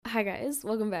Hi guys,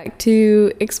 welcome back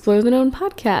to Explore the Known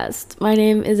podcast. My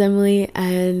name is Emily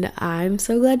and I'm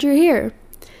so glad you're here.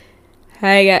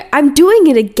 Hi guys, I'm doing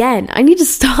it again. I need to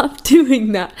stop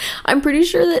doing that. I'm pretty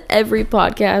sure that every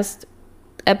podcast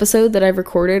episode that I've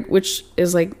recorded, which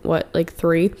is like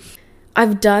 3,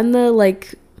 I've done the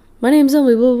my name's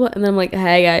Emily, blah, blah, blah, and then I'm like,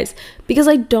 hey guys, because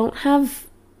I don't have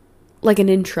an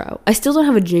intro. I still don't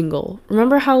have a jingle.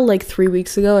 Remember how 3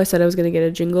 weeks ago I said I was going to get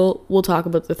a jingle? We'll talk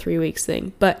about the 3 weeks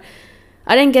thing, but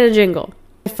I didn't get a jingle.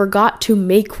 I forgot to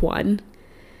make one.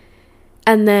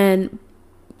 And then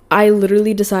I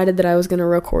literally decided that I was going to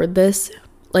record this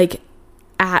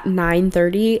at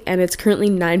 9:30 and it's currently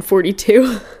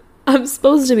 9:42. I'm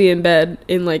supposed to be in bed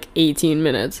in 18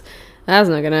 minutes. That's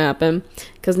not going to happen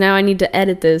because now I need to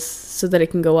edit this so that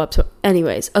it can go up. So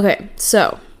anyways, okay,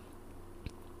 so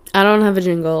I don't have a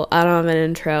jingle. I don't have an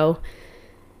intro.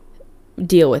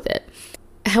 Deal with it.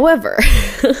 However,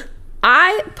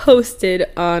 I posted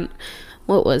on,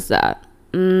 what was that?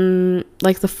 The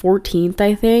 14th,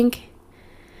 I think.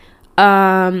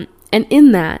 And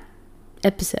in that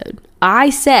episode, I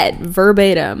said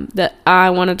verbatim that I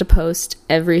wanted to post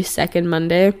every second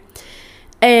Monday.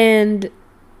 And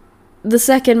the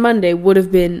second Monday would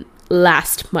have been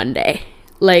last Monday.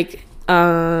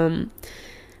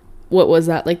 What was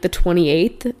that, the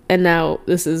 28th? And now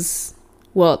this is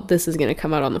going to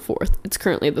come out on the 4th. It's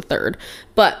currently the 3rd.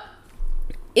 But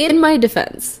in my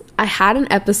defense, I had an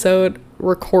episode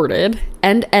recorded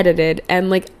and edited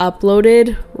and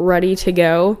uploaded, ready to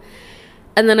go.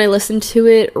 And then I listened to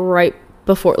it right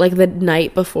before, the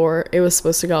night before it was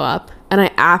supposed to go up. And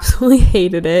I absolutely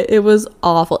hated it. It was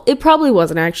awful. It probably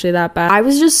wasn't actually that bad. I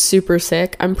was just super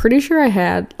sick. I'm pretty sure I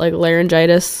had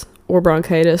laryngitis or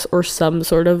bronchitis or some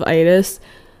sort of itis,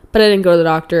 but I didn't go to the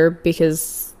doctor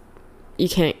because you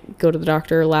can't go to the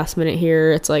doctor last minute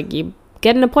here. It's you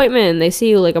get an appointment and they see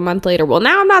you a month later. Well,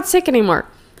 now I'm not sick anymore.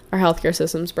 Our healthcare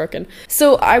system's broken.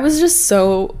 So I was just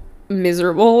so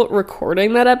miserable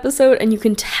recording that episode, and you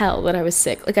can tell that I was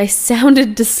sick. I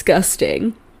sounded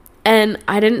disgusting, and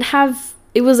I didn't have,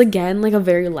 it was again a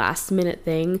very last minute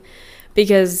thing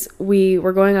because we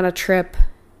were going on a trip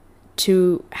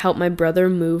to help my brother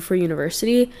move for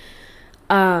university.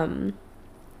 So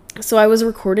I was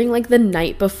recording the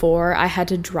night before I had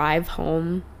to drive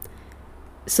home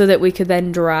so that we could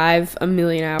then drive a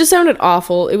million hours. It just sounded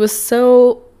awful. It was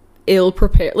so ill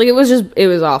prepared. It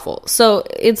was awful. So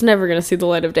it's never going to see the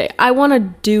light of day. I want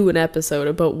to do an episode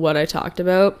about what I talked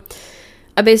about.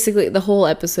 The whole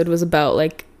episode was about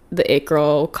the it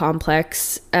girl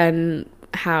complex and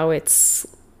how it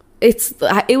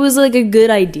was a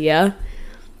good idea.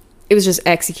 It was just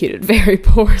executed very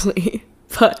poorly.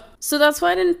 But so that's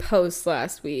why I didn't post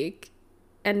last week.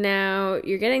 And now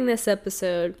you're getting this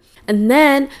episode. And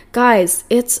then, guys,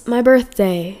 it's my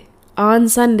birthday on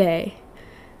Sunday,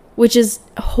 which is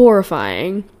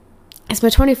horrifying. It's my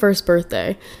 21st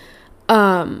birthday.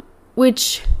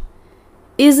 Which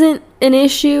isn't an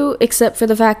issue except for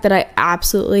the fact that I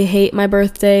absolutely hate my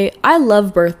birthday. I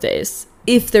love birthdays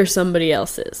if they're somebody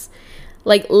else's.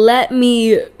 Let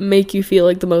me make you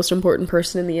feel the most important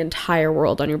person in the entire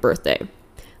world on your birthday.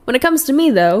 When it comes to me,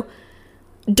 though,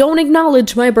 don't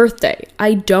acknowledge my birthday.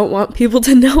 I don't want people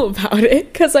to know about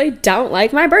it because I don't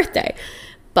like my birthday.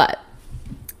 But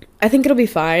I think it'll be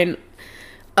fine.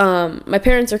 My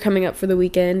parents are coming up for the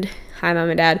weekend. Hi,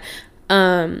 Mom and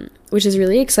Dad. Which is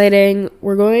really exciting.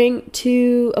 We're going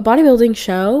to a bodybuilding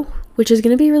show, which is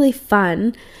going to be really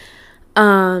fun.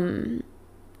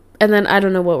 And then I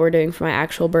don't know what we're doing for my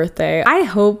actual birthday. I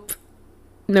hope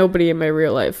nobody in my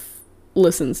real life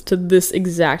listens to this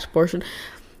exact portion.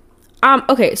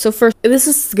 Okay, so first, this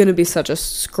is going to be such a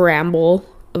scramble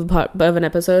of an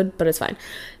episode, but it's fine.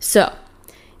 So,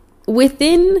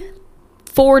 within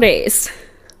 4 days,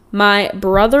 my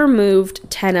brother moved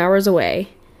 10 hours away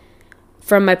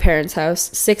from my parents'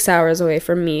 house, 6 hours away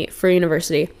from me for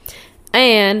university.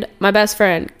 And my best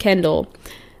friend, Kendall,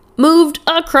 moved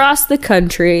across the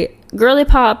country. Girly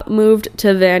Pop moved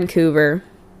to Vancouver,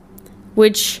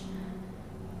 which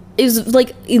is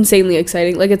insanely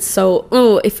exciting. It's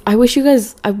so, I wish you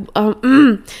guys, I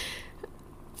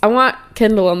want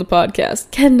Kendall on the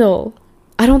podcast. Kendall,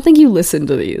 I don't think you listen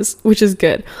to these, which is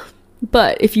good.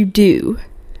 But if you do,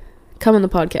 come on the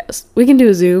podcast. We can do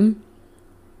a Zoom.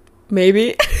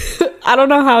 Maybe. I don't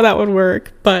know how that would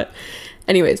work, but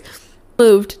anyways,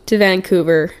 moved to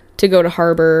Vancouver to go to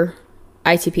Harbor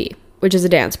ITP, which is a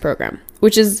dance program,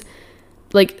 which is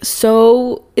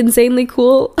so insanely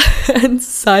cool and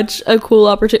such a cool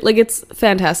opportunity. It's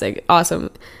fantastic, awesome,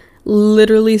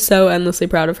 literally so endlessly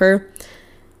proud of her.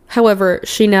 However,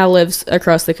 she now lives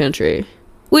across the country,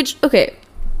 which, okay,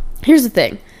 here's the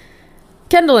thing.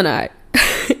 Kendall and I,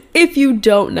 if you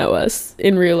don't know us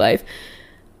in real life,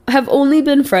 have only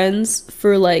been friends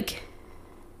for like,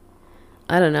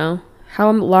 I don't know,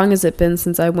 how long has it been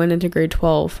since I went into grade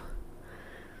 12?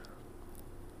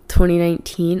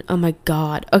 2019. Oh my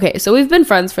god. Okay, so we've been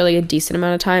friends for like a decent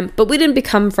amount of time, but we didn't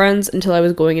become friends until I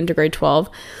was going into grade 12.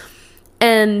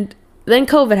 And then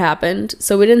COVID happened,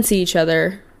 so we didn't see each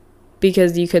other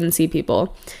because you couldn't see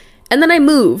people. And then I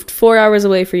moved 4 hours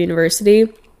away for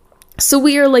university. So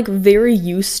we are like very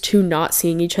used to not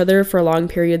seeing each other for long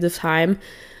periods of time.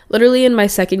 Literally in my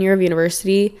second year of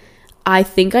university, I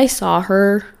think I saw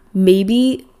her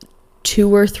maybe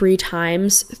 2 or 3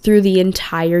 times through the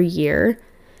entire year.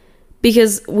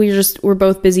 Because we're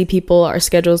both busy people, our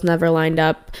schedules never lined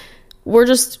up. We're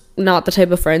just not the type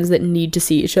of friends that need to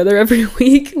see each other every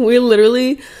week. We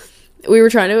were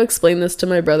trying to explain this to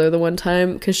my brother the one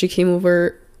time, because she came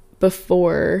over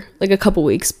before, like a couple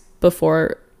weeks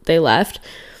before they left.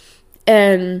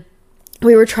 And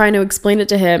we were trying to explain it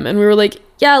to him, and we were like,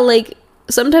 yeah, like,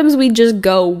 sometimes we just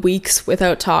go weeks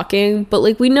without talking, but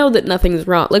like, we know that nothing's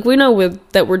wrong. Like, we know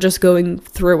that we're just going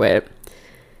through it.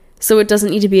 So it doesn't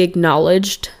need to be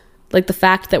acknowledged. Like, the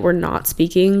fact that we're not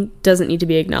speaking doesn't need to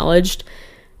be acknowledged.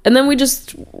 And then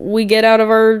we get out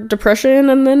of our depression,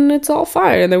 and then it's all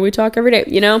fine. And then we talk every day,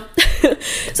 you know?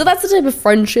 So that's the type of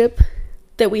friendship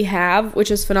that we have, which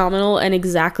is phenomenal and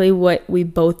exactly what we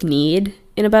both need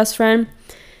in a best friend.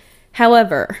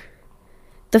 However,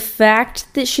 the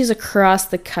fact that she's across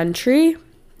the country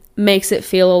makes it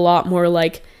feel a lot more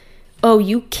like, oh,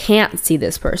 you can't see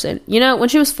this person. You know, when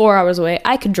she was 4 hours away,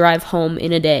 I could drive home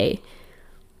in a day.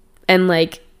 And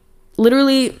like,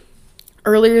 literally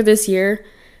earlier this year,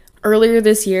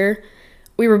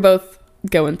 we were both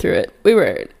going through it. We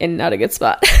were in not a good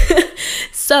spot.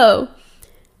 So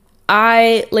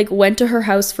I like went to her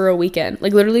house for a weekend,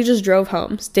 like literally just drove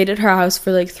home, stayed at her house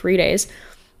for like 3 days,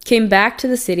 came back to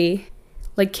the city,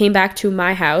 like came back to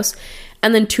my house.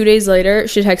 And then 2 days later,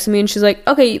 she texted me and she's like,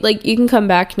 okay, like, you can come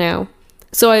back now.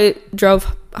 So I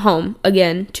drove home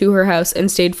again to her house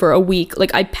and stayed for a week.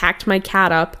 Like, I packed my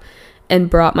cat up and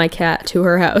brought my cat to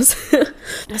her house.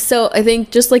 So I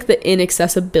think just like the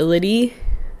inaccessibility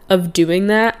of doing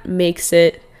that makes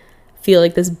it feel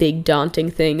like this big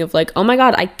daunting thing of like, oh my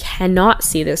god, I cannot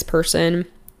see this person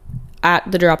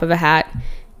at the drop of a hat,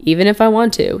 even if I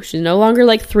want to. She's no longer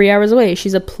like 3 hours away.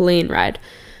 She's a plane ride.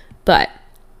 But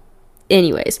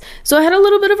anyways, so I had a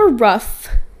little bit of a rough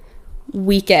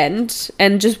weekend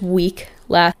and just week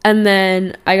left. And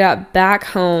then I got back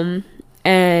home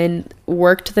and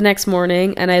worked the next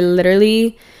morning, and I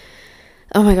literally,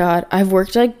 oh my god, I've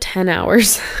worked like 10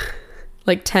 hours,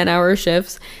 like 10-hour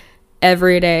shifts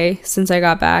every day since I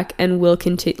got back, and will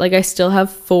continue. Like, I still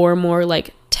have 4 more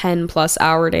like 10+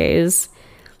 hour days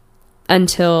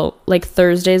until like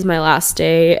Thursday's my last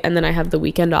day, and then I have the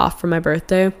weekend off for my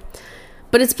birthday.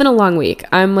 But it's been a long week.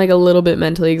 I'm like a little bit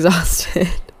mentally exhausted,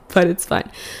 but it's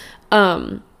fine.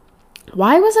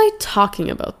 Why was I talking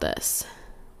about this?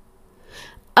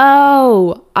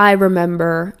 Oh, I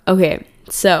remember. Okay,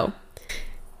 so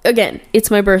again,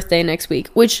 it's my birthday next week,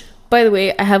 which, by the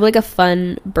way, I have like a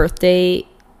fun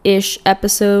birthday-ish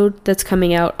episode that's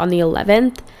coming out on the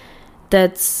 11th.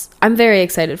 I'm very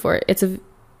excited for it.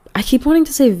 I keep wanting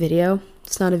to say video.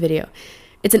 It's not a video.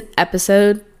 It's an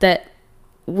episode that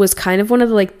was kind of one of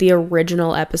the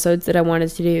original episodes that I wanted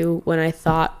to do when I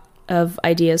thought of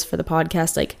ideas for the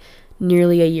podcast like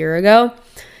nearly a year ago.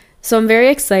 So I'm very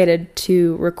excited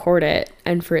to record it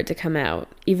and for it to come out,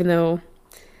 even though,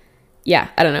 yeah,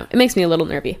 I don't know. It makes me a little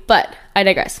nervy, but I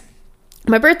digress.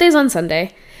 My birthday's on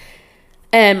Sunday,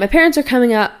 and my parents are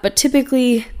coming up, but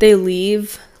typically they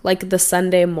leave like the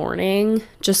Sunday morning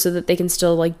just so that they can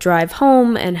still like drive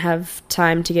home and have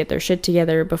time to get their shit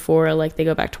together before like they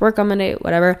go back to work on Monday,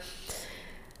 whatever.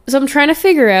 So I'm trying to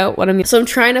figure out so I'm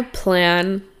trying to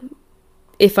plan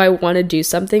if I want to do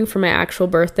something for my actual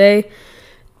birthday.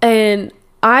 And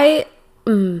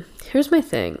here's my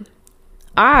thing.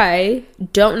 I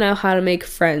don't know how to make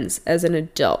friends as an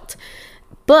adult,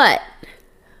 but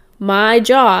my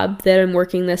job that I'm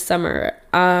working this summer,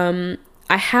 I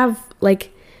have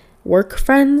like work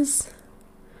friends,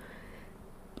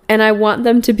 and I want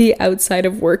them to be outside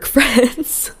of work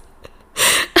friends.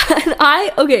 And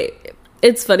okay,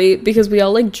 it's funny because we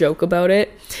all like joke about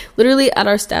it. Literally at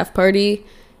our staff party,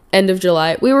 end of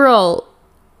July, we were all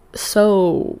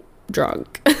so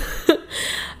drunk.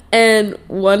 And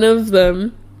one of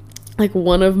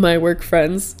my work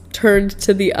friends turned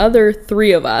to the other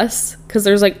 3 of us, because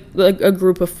there's like a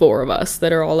group of 4 of us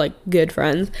that are all like good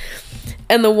friends,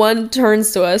 and the one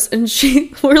turns to us and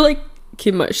we're like,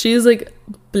 Kima, she's like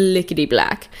blickety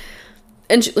black.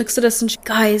 And she looks at us and she,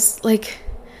 guys, like,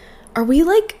 are we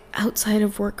like outside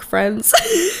of work friends?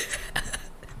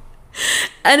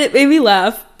 And it made me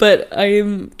laugh, but I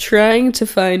am trying to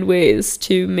find ways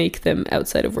to make them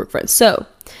outside of work friends. So,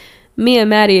 Mia,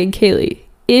 Maddie, and Kaylee,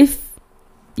 if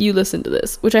you listen to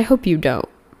this, which I hope you don't,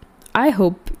 I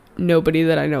hope nobody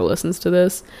that I know listens to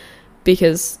this,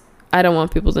 because I don't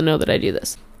want people to know that I do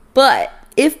this. But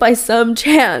if by some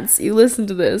chance you listen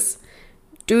to this,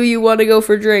 do you want to go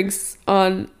for drinks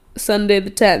on Sunday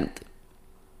the 10th?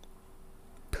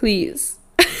 Please.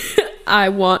 I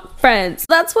want friends.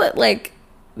 That's what, like,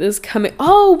 this coming...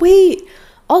 Oh, wait.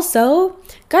 Also,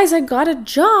 guys, I got a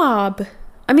job.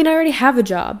 I mean, I already have a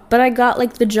job, but I got,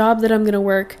 like, the job that I'm going to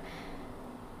work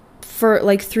for,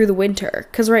 like, through the winter.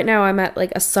 Because right now I'm at,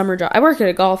 like, a summer job. I work at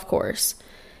a golf course.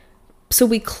 So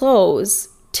we close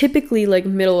typically, like,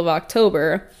 middle of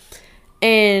October.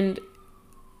 And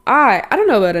I don't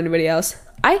know about anybody else.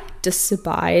 I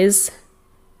despise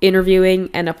interviewing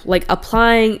and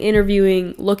applying,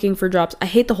 interviewing, looking for jobs. I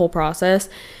hate the whole process.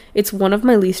 It's one of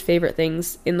my least favorite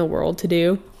things in the world to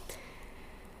do.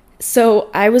 So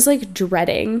I was like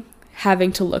dreading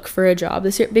having to look for a job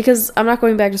this year because I'm not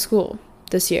going back to school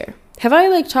this year. Have I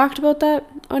like talked about that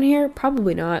on here?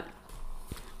 Probably not.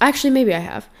 Actually, maybe I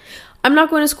have. I'm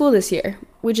not going to school this year,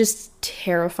 which is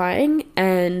terrifying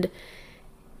and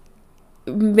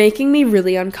making me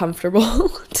really uncomfortable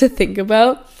to think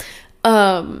about.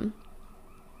 But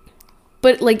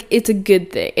like, it's a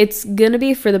good thing. It's gonna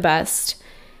be for the best.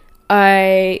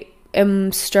 I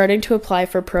am starting to apply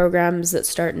for programs that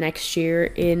start next year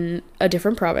in a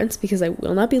different province because I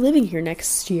will not be living here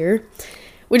next year,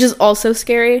 which is also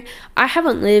scary. I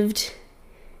haven't lived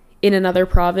in another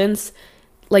province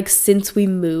like since we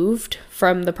moved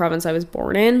from the province I was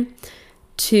born in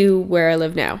to where I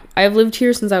live now. I've lived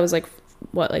here since I was like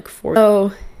 4.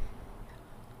 So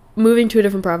moving to a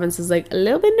different province is like a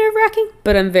little bit nerve-wracking,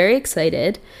 but I'm very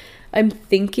excited. I'm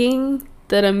thinking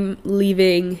that I'm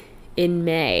leaving in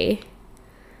May,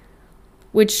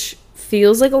 which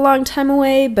feels like a long time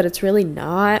away, but it's really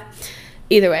not.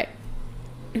 Either way.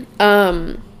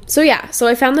 So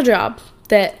I found the job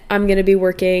that I'm going to be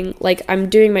working, like I'm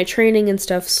doing my training and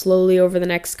stuff slowly over the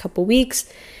next couple weeks,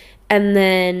 and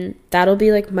then that'll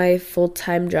be like my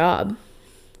full-time job,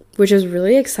 which is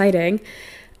really exciting.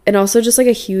 And also just like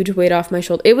a huge weight off my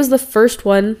shoulder. It was the first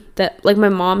one that like my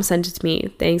mom sent it to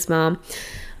me. Thanks, Mom.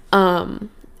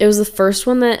 It was the first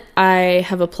one that I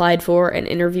have applied for and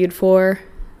interviewed for,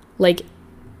 like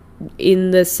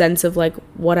in the sense of like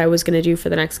what I was going to do for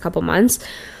the next couple months.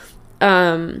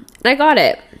 And I got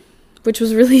it, which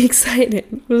was really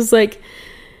exciting. It was like,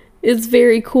 it's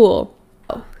very cool.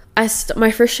 My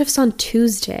first shift's on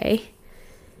Tuesday,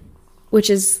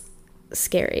 which is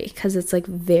scary because it's like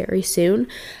very soon.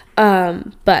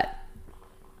 But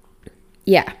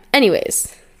yeah,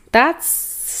 anyways,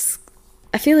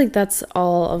 I feel like that's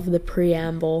all of the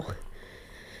preamble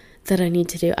that I need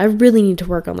to do. I really need to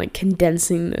work on like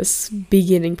condensing this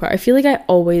beginning part. I feel like I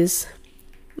always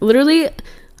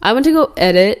I went to go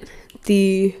edit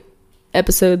the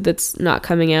episode that's not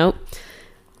coming out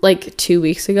like 2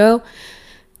 weeks ago,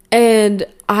 and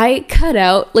I cut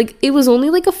out, like, it was only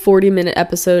like a 40-minute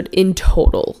episode in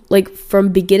total, like from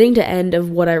beginning to end of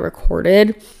what I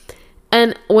recorded.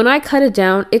 And when I cut it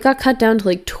down, it got cut down to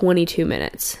like 22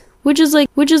 minutes, which is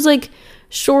like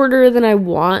shorter than I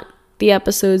want the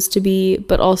episodes to be.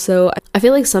 But also I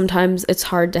feel like sometimes it's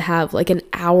hard to have like an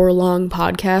hour-long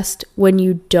podcast when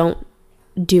you don't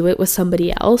do it with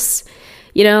somebody else.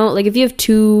 You know, like if you have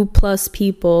 2+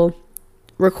 people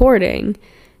recording,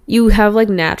 you have like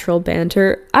natural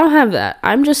banter. I don't have that.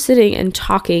 I'm just sitting and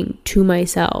talking to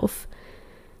myself.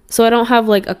 So I don't have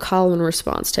like a call and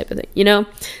response type of thing, you know?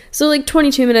 So like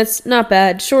 22 minutes, not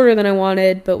bad. Shorter than I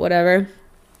wanted, but whatever.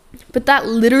 But that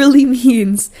literally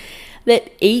means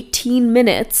that 18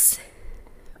 minutes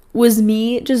was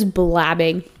me just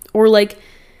blabbing or like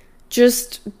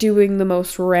just doing the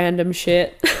most random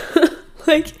shit.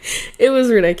 Like, it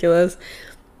was ridiculous.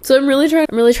 So I'm really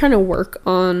trying to work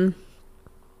on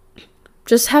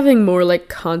just having more like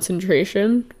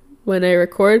concentration when I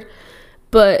record.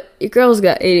 But your girl's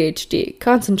got ADHD.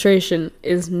 Concentration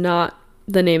is not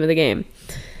the name of the game.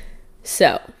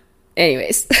 So,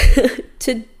 anyways,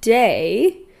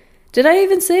 today, did I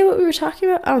even say what we were talking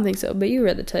about? I don't think so, but you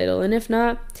read the title, and if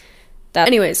not,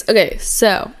 anyways, okay,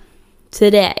 so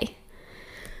today,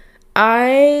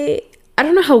 I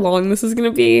don't know how long this is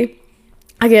gonna be.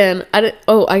 Again, I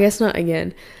guess not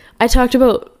again. I talked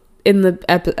about in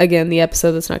the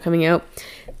episode that's not coming out,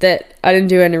 that I didn't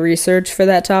do any research for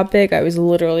that topic. I was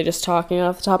literally just talking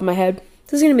off the top of my head.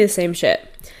 this is going to be the same shit.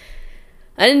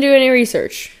 I didn't do any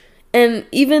research. And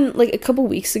even like a couple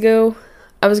weeks ago,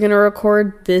 I was going to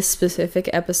record this specific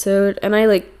episode, and I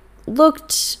like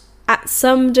looked at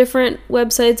some different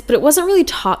websites, but it wasn't really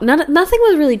nothing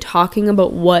was really talking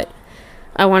about what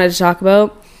I wanted to talk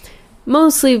about.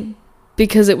 Mostly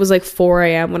because it was like 4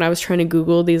 a.m. when I was trying to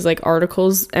Google these like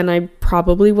articles, and I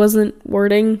probably wasn't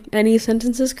wording any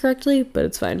sentences correctly, but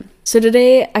it's fine. So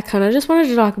today I kind of just wanted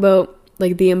to talk about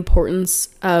like the importance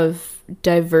of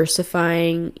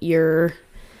diversifying your,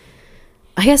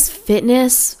 I guess,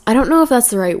 fitness. I don't know if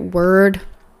that's the right word.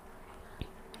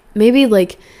 Maybe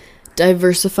like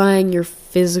diversifying your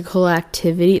physical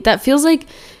activity. That feels like,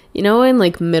 you know, in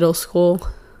like middle school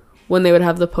when they would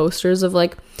have the posters of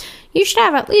like, you should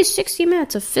have at least 60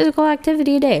 minutes of physical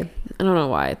activity a day. I don't know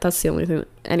why. That's the only thing.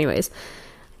 Anyways,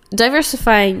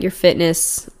 diversifying your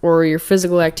fitness or your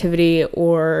physical activity,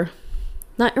 or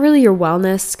not really your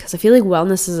wellness, because I feel like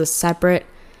wellness is a separate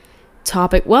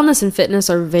topic. Wellness and fitness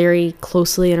are very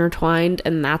closely intertwined,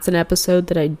 and that's an episode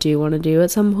that I do want to do at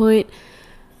some point.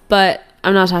 But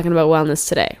I'm not talking about wellness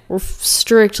today. We're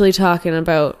strictly talking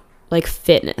about like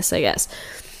fitness, I guess.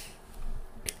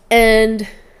 And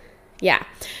yeah.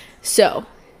 So,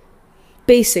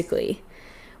 basically,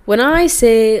 when I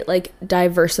say, like,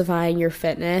 diversifying your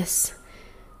fitness,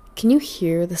 can you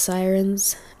hear the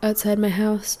sirens outside my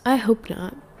house? I hope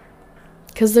not.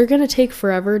 Because they're going to take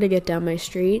forever to get down my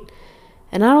street,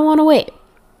 and I don't want to wait.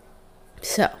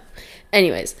 So,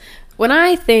 anyways, when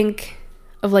I think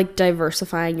of, like,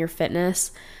 diversifying your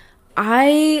fitness,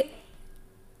 I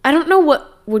don't know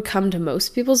what would come to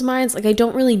most people's minds. Like, I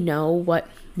don't really know what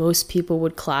most people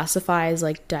would classify as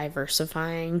like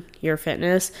diversifying your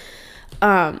fitness.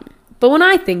 But when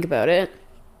I think about it,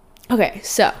 okay,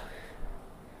 so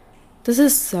this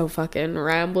is so fucking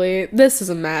rambly. This is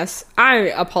a mess. I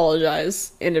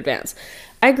apologize in advance.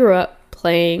 I grew up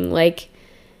playing like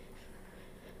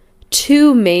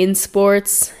 2 main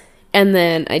sports, and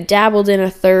then I dabbled in a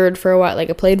third for a while. Like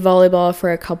I played volleyball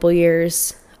for a couple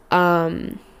years.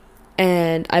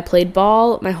 And I played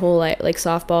ball my whole life, like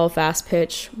softball, fast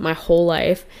pitch, my whole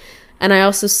life. And I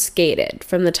also skated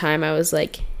from the time I was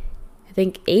like, I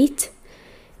think 8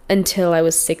 until I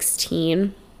was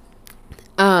 16.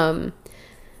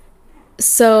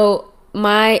 So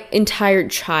my entire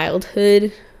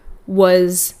childhood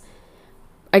was,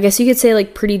 I guess you could say,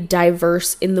 like pretty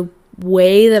diverse in the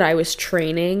way that I was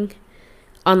training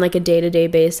on like a day-to-day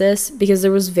basis, because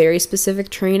there was very specific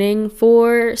training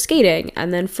for skating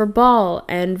and then for ball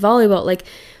and volleyball. Like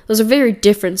those are very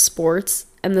different sports,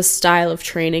 and the style of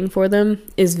training for them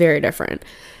is very different.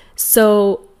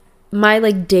 So my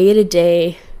like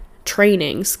day-to-day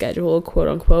training schedule, quote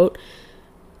unquote,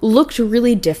 looked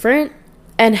really different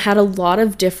and had a lot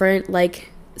of different,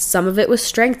 like, some of it was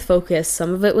strength focused,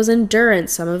 some of it was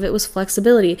endurance, some of it was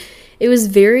flexibility. It was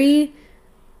very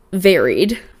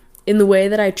varied in the way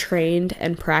that I trained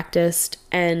and practiced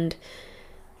and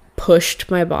pushed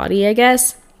my body, I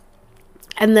guess.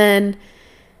 And then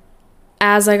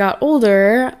as I got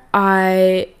older,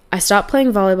 I stopped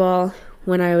playing volleyball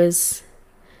when I was,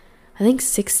 I think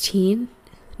 15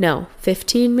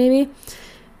 maybe,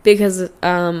 because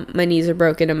my knees are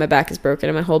broken and my back is broken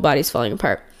and my whole body's falling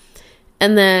apart.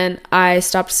 And then I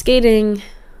stopped skating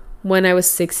when I was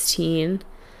 16,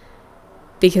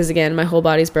 because again, my whole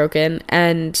body's broken.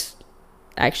 And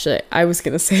actually, I was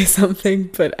going to say something,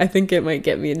 but I think it might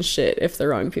get me in shit if the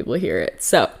wrong people hear it.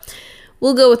 So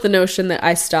we'll go with the notion that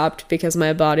I stopped because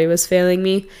my body was failing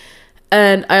me.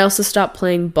 And I also stopped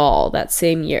playing ball that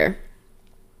same year.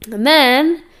 And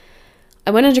then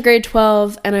I went into grade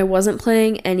 12 and I wasn't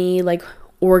playing any like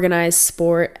organized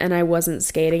sport, and I wasn't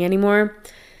skating anymore.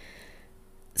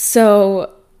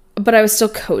 So, but I was still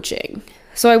coaching.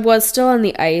 So I was still on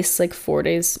the ice like 2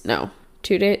 days a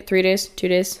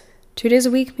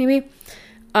week maybe.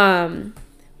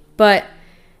 But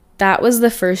that was the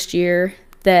first year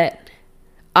that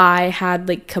I had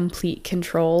like complete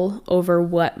control over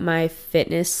what my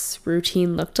fitness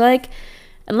routine looked like.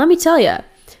 And let me tell you,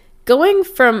 going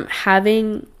from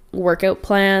having workout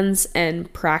plans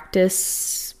and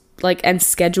practice, like, and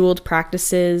scheduled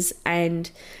practices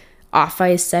and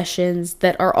off-ice sessions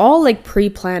that are all like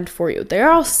pre-planned for you. They're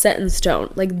all set in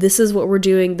stone. Like, this is what we're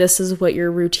doing. This is what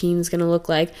your routine is going to look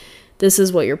like. This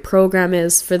is what your program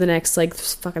is for the next like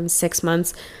fucking 6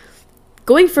 months.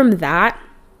 Going from that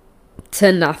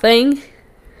to nothing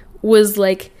was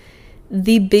like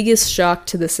the biggest shock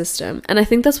to the system. And I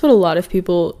think that's what a lot of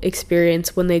people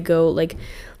experience when they go, like,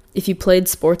 if you played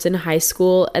sports in high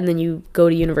school and then you go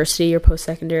to university or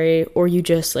post-secondary, or you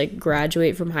just like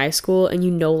graduate from high school and you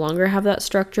no longer have that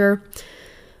structure.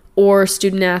 or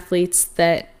student athletes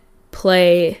that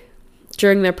play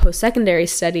during their post-secondary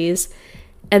studies,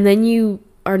 and then you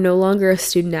are no longer a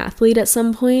student athlete at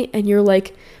some point, and you're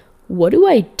like, what do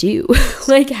I do?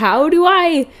 Like, how do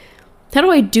I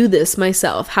do this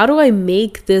myself? How do I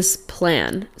make this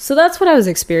plan? So that's what I was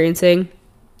experiencing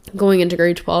going into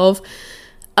grade 12.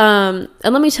 And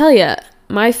let me tell you,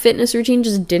 my fitness routine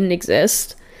just didn't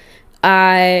exist.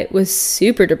 I was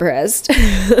super depressed.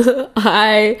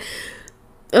 Grade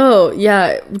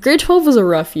 12 was a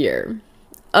rough year.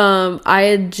 I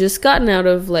had just gotten out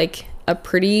of like a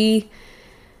pretty,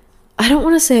 I don't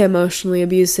want to say emotionally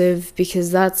abusive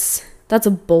because that's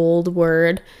a bold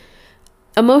word.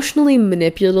 Emotionally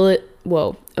manipulative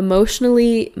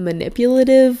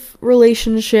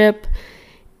relationship.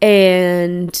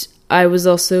 And I was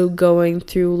also going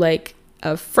through like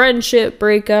a friendship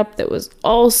breakup that was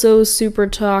also super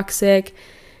toxic.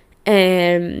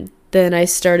 And then I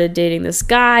started dating this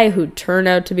guy who turned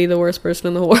out to be the worst person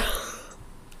in the world.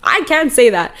 I can't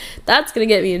say that. That's going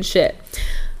to get me in shit.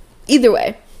 Either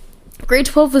way, grade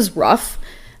 12 was rough.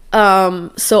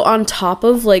 So on top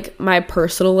of like my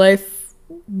personal life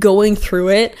going through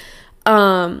it,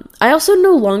 I also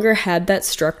no longer had that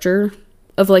structure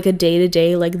of like a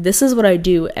day-to-day, like this is what I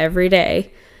do every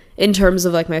day in terms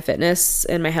of like my fitness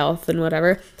and my health and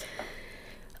whatever.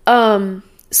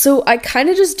 So I kind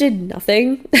of just did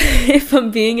nothing, if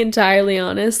I'm being entirely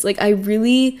honest. Like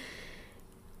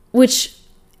which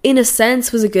in a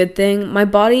sense was a good thing. My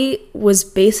body was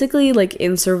basically like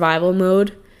in survival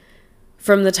mode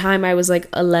from the time I was like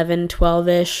 11,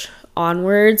 12-ish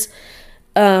onwards.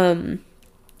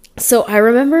 So I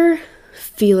remember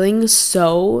feeling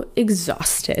so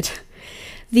exhausted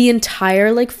the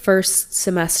entire like first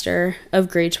semester of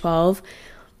grade 12.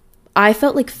 I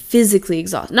felt like physically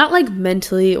exhausted, not like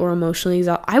mentally or emotionally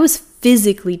exhausted. I was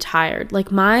physically tired.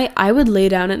 Like I would lay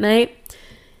down at night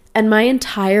and my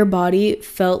entire body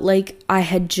felt like I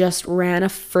had just ran a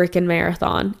freaking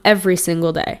marathon every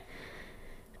single day,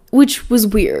 which was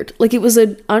weird. Like it was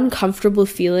an uncomfortable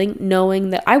feeling knowing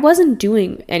that I wasn't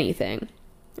doing anything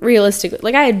realistically.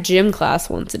 Like I had gym class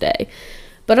once a day,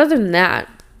 but other than that,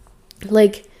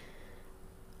 like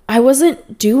I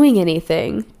wasn't doing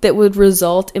anything that would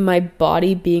result in my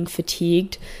body being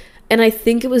fatigued. And I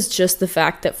think it was just the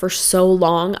fact that for so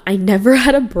long, I never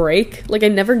had a break. Like I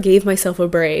never gave myself a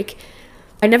break.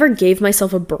 I never gave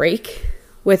myself a break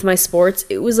with my sports.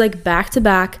 It was like back to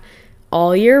back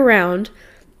all year round,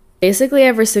 basically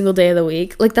every single day of the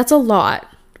week. Like that's a lot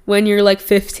when you're like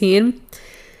 15.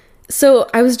 So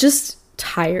I was just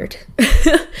tired.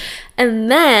 And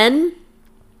then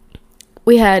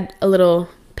we had a little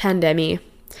pandemic.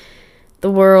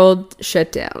 The world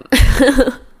shut down.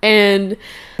 And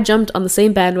I jumped on the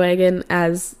same bandwagon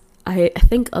as I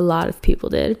think a lot of people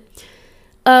did,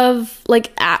 of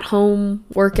like at-home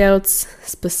workouts,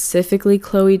 specifically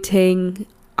Chloe Ting.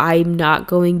 I'm not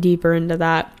going deeper into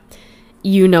that.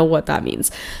 You know what that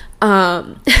means.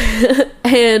 And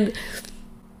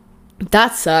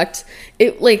that sucked.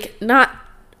 It like not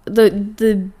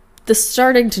the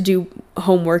starting to do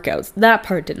home workouts. That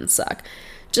part didn't suck.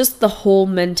 Just the whole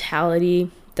mentality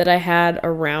that I had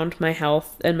around my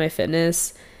health and my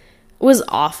fitness was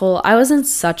awful. I was in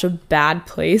such a bad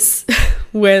place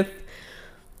with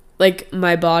like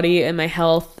my body and my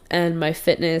health and my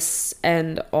fitness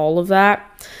and all of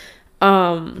that.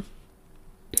 So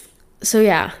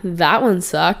yeah, that one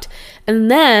sucked. And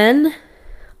then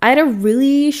I had a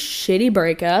really shitty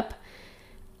breakup.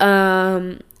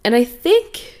 And I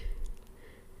think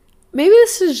maybe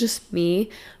this is just me,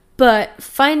 but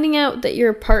finding out that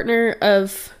your partner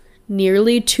of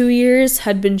nearly 2 years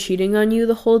had been cheating on you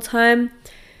the whole time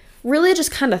really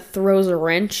just kind of throws a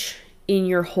wrench in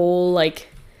your whole like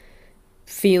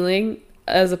feeling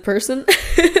as a person.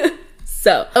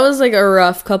 So that was like a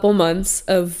rough couple months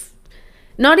of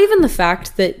not even the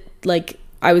fact that like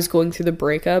I was going through the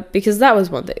breakup, because that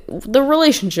was one thing. The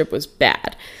relationship was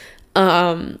bad.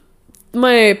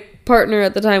 My partner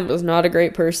at the time was not a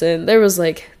great person. There was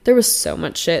so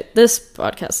much shit. This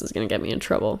podcast is gonna get me in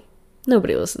trouble.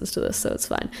 Nobody listens to this, so it's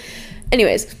fine.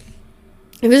 Anyways,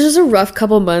 it was just a rough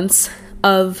couple months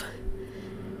of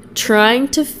trying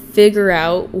to figure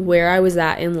out where I was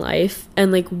at in life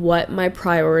and like what my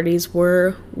priorities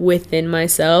were within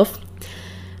myself.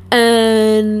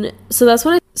 And so that's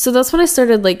when I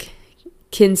started like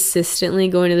consistently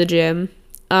going to the gym.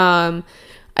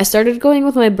 I started going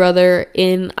with my brother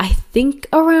in, I think,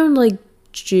 around like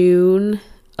June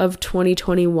of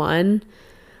 2021,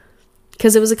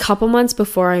 because it was a couple months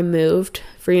before I moved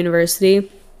for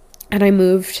university, and I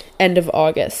moved end of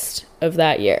August of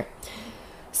that year.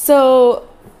 So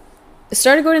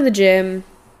started going to the gym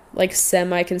like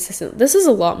semi-consistent. This is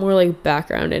a lot more like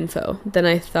background info than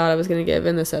I thought I was going to give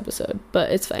in this episode,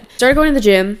 but it's fine. Started going to the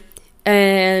gym,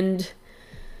 and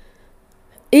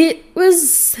it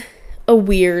was a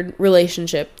weird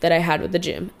relationship that I had with the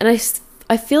gym. And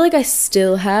I feel like I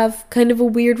still have kind of a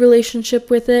weird relationship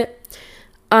with it.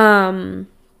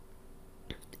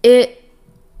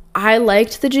 I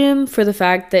liked the gym for the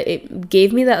fact that it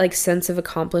gave me that like sense of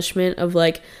accomplishment of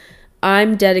like,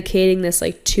 I'm dedicating this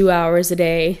like 2 hours a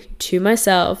day to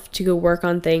myself to go work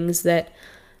on things that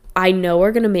I know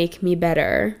are going to make me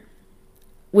better,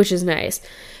 which is nice.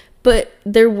 But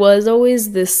there was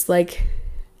always this like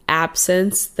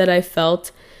absence that I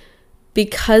felt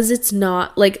because it's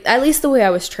not like, at least the way I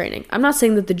was training. I'm not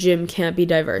saying that the gym can't be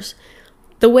diverse.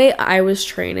 The way I was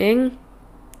training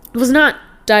was not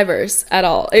diverse at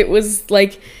all. It was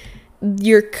like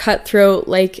your cutthroat,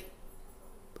 like,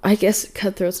 I guess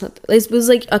cutthroat's not, it was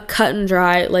like a cut and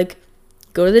dry, like,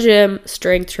 go to the gym,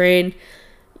 strength train,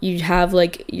 you have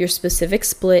like your specific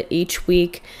split each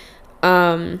week,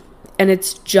 and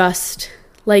it's just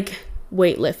like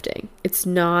weightlifting. It's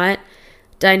not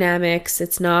dynamics,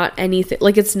 it's not anything,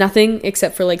 like it's nothing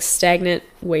except for like stagnant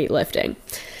weightlifting,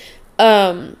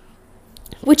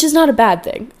 which is not a bad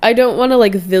thing. I don't want to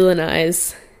like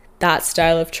villainize that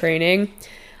style of training.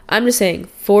 I'm just saying,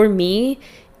 for me,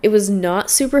 it was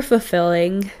not super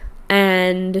fulfilling,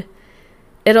 and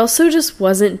it also just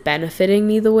wasn't benefiting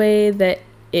me the way that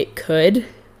it could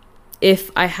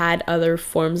if I had other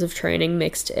forms of training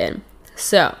mixed in.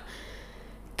 So,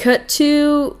 cut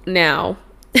to now,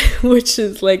 which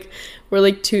is like, we're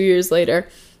like 2 years later,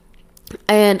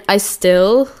 and I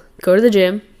still go to the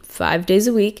gym 5 days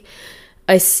a week.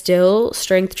 I still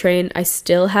strength train. I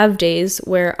still have days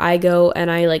where I go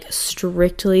and I like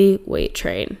strictly weight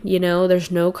train. You know,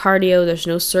 there's no cardio, there's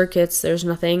no circuits, there's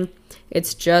nothing.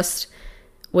 It's just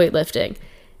weightlifting.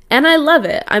 And I love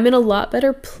it. I'm in a lot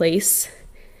better place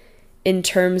in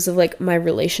terms of like my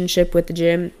relationship with the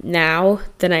gym now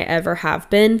than I ever have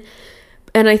been.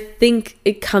 And I think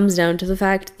it comes down to the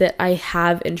fact that I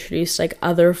have introduced like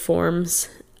other forms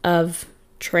of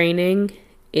training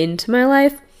into my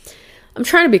life. I'm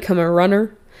trying to become a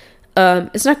runner.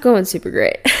 It's not going super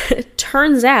great. It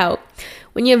turns out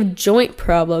when you have joint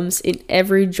problems in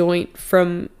every joint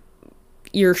from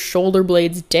your shoulder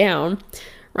blades down,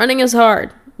 running is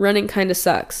hard. Running kind of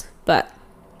sucks. But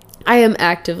I am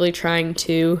actively trying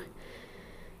to,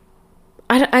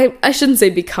 I shouldn't say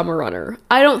become a runner.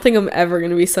 I don't think I'm ever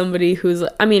going to be somebody who's,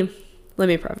 I mean, let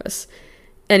me preface.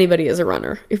 Anybody is a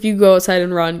runner. If you go outside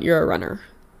and run, you're a runner.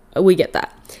 We get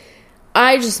that.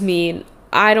 I just mean,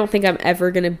 I don't think I'm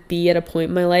ever going to be at a point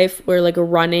in my life where like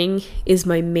running is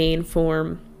my main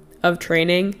form of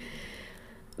training.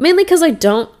 Mainly because I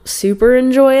don't super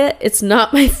enjoy it. It's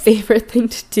not my favorite thing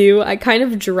to do. I kind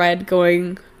of dread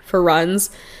going for runs,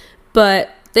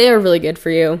 but they are really good for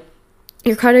you.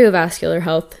 Your cardiovascular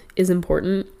health is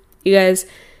important. You guys,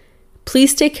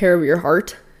 please take care of your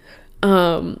heart.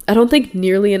 I don't think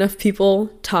nearly enough people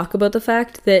talk about the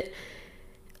fact that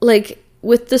like,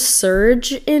 with the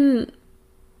surge in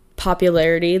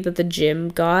popularity that the gym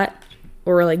got,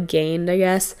 or like gained, I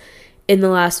guess, in the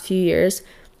last few years,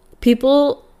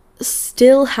 people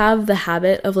still have the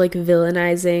habit of like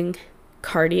villainizing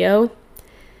cardio.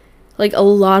 Like a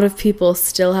lot of people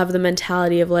still have the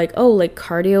mentality of like, oh, like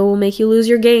cardio will make you lose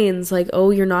your gains. Like, oh,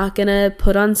 you're not gonna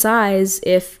put on size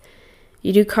if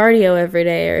you do cardio every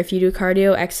day, or if you do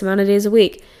cardio X amount of days a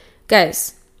week.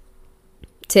 Guys,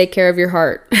 take care of your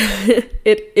heart.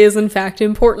 It is in fact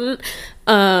important.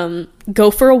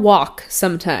 Go for a walk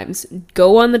sometimes.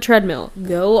 Go on the treadmill.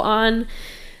 Go on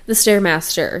the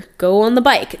Stairmaster. Go on the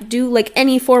bike. Do like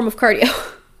any form of cardio.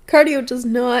 Cardio does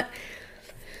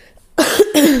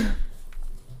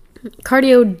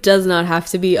not have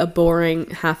to be a boring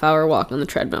half-hour walk on the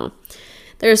treadmill.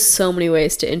 There's so many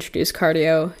ways to introduce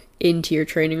cardio into your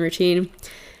training routine.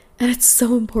 And it's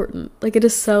so important. Like, it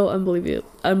is so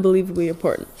unbelievably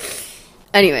important.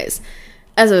 Anyways,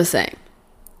 as I was saying,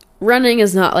 running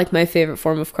is not, like, my favorite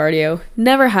form of cardio.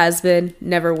 Never has been,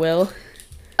 never will.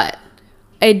 But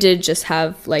I did just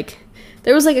have, like,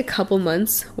 there was, like, a couple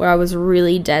months where I was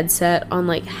really dead set on,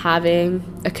 like,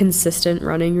 having a consistent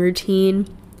running routine.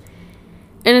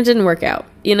 And it didn't work out.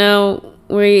 You know,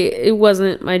 it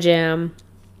wasn't my jam.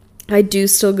 I do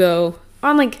still go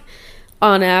on, like,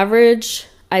 on average,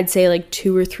 I'd say like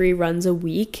 2 or 3 runs a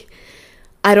week.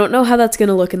 I don't know how that's going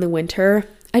to look in the winter.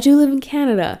 I do live in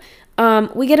Canada.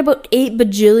 We get about 8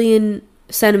 bajillion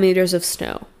centimeters of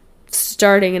snow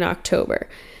starting in October.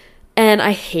 And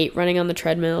I hate running on the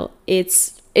treadmill.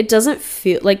 It doesn't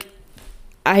feel like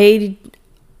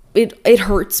it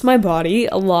hurts my body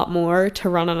a lot more to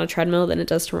run on a treadmill than it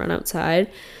does to run outside.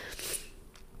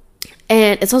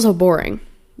 And it's also boring,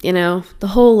 you know? The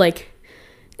whole, like,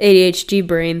 ADHD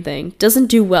brain thing doesn't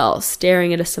do well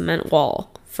staring at a cement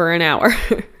wall for an hour.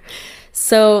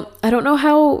 So I don't know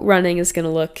how running is going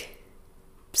to look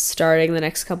starting the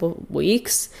next couple of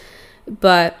weeks,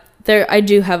 but I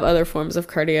do have other forms of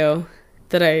cardio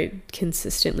that I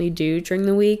consistently do during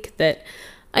the week that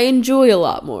I enjoy a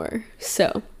lot more.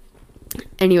 So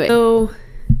anyway, so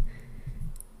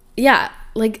yeah,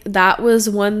 like that was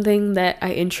one thing that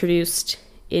I introduced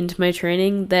into my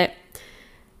training that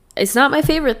it's not my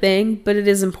favorite thing, but it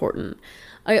is important.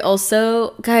 I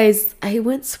also, guys, I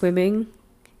went swimming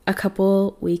a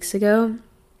couple weeks ago,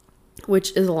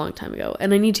 which is a long time ago,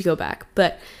 and I need to go back,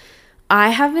 but I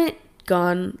haven't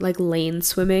gone like lane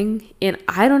swimming in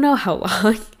I don't know how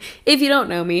long. If you don't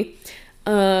know me,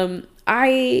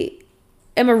 I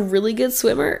am a really good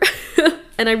swimmer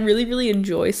and I really, really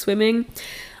enjoy swimming.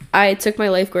 I took my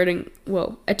lifeguarding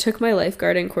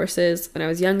courses when I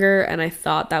was younger, and I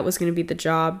thought that was going to be the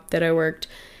job that I worked.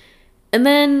 And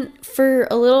then for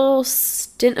a little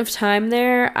stint of time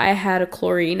there, I had a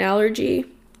chlorine allergy,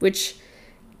 which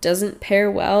doesn't pair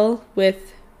well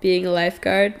with being a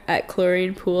lifeguard at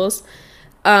chlorine pools.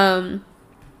 So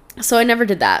I never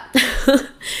did that.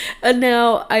 And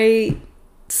now I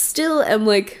still am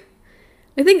like,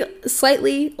 I think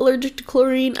slightly allergic to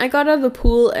chlorine. I got out of the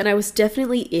pool and I was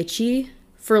definitely itchy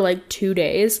for like 2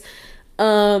 days.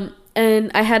 And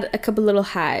I had a couple little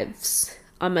hives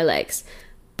on my legs.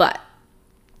 But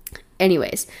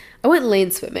anyways, I went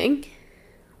lane swimming,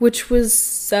 which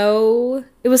was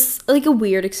it was like a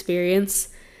weird experience.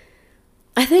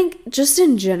 I think just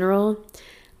in general,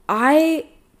 I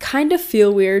kind of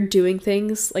feel weird doing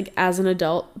things like as an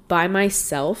adult by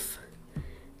myself.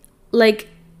 Like,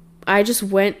 I just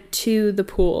went to the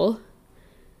pool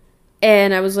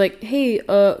and I was like, hey,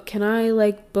 can I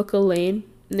like book a lane?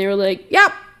 And they were like,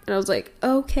 yep. And I was like,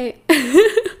 okay.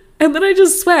 And then I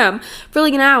just swam for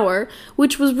like an hour,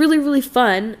 which was really, really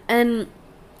fun. And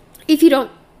if you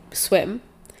don't swim,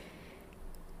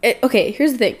 okay,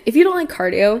 here's the thing. If you don't like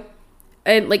cardio,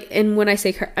 and when I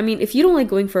say, I mean, if you don't like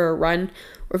going for a run,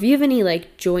 or if you have any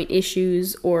like joint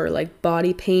issues or like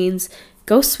body pains,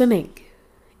 go swimming.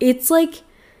 It's like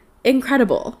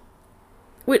incredible.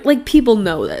 Like, people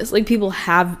know this. Like,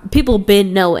 people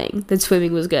been knowing that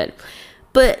swimming was good.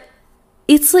 But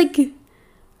it's like,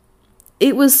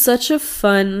 it was such a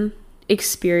fun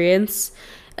experience.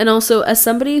 And also, as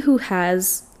somebody who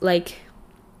has like,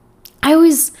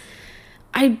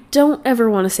 I don't ever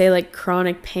want to say like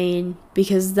chronic pain,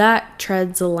 because that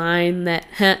treads a line that,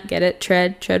 get it?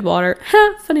 Tread water.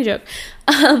 Funny joke.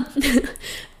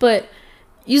 But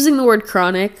using the word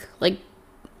chronic, like,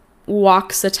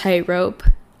 walks a tightrope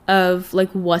of like,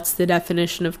 what's the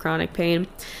definition of chronic pain,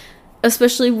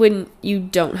 especially when you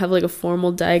don't have like a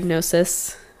formal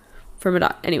diagnosis from a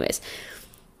doc. Anyways,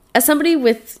 as somebody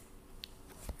with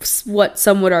what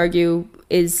some would argue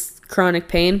is chronic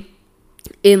pain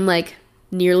in like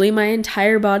nearly my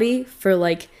entire body for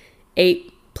like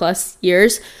 8+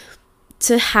 years,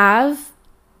 to have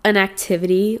an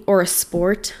activity or a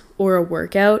sport or a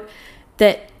workout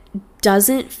that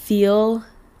doesn't feel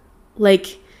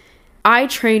like, I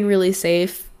train really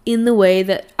safe in the way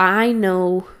that I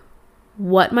know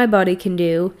what my body can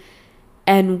do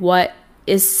and what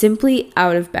is simply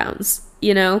out of bounds,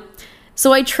 you know?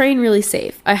 So I train really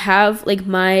safe. I have like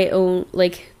my own,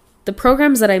 like, the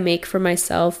programs that I make for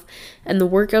myself and the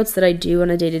workouts that I do on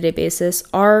a day-to-day basis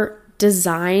are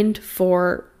designed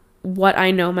for what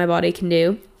I know my body can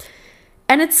do.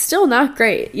 And it's still not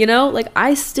great, you know? Like,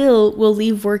 I still will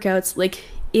leave workouts like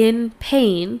in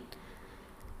pain,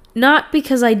 not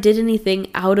because I did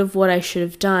anything out of what I should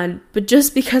have done, but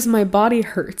just because my body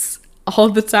hurts all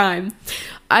the time.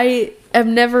 I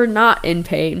am never not in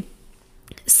pain.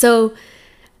 So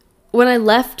when I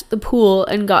left the pool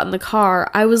and got in the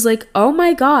car, I was like, oh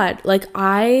my God, like,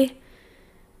 I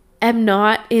am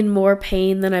not in more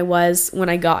pain than I was when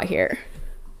I got here.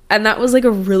 And that was like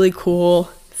a really cool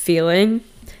feeling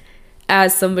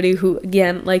as somebody who,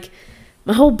 again, like,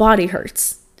 my whole body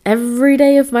hurts every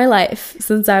day of my life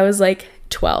since I was like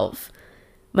 12.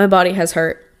 My body has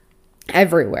hurt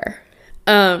everywhere.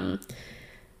 So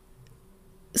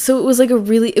it was like a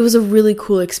really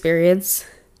cool experience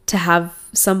to have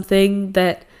something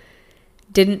that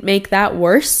didn't make that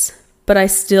worse, but I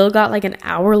still got like an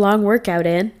hour-long workout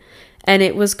in, and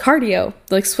it was cardio.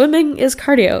 Like, swimming is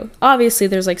cardio. Obviously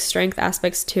there's like strength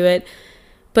aspects to it,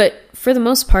 but for the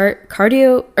most part,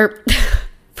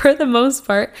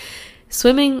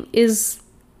 swimming is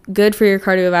good for your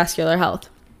cardiovascular health.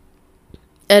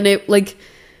 And it was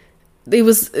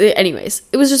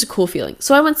just a cool feeling.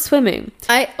 So I went swimming.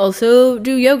 I also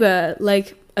do yoga,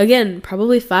 like, again,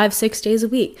 probably 5-6 days a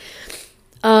week.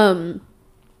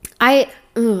 I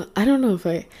don't know if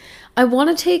I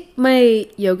want to take my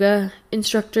yoga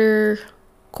instructor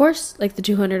course, like the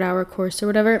 200-hour course or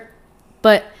whatever,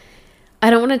 but I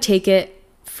don't want to take it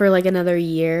for like another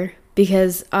year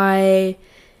because I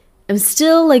am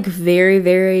still like very,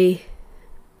 very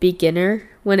beginner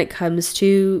when it comes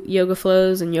to yoga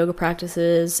flows and yoga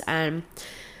practices, and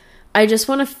I just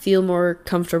want to feel more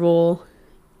comfortable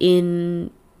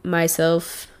in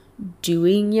myself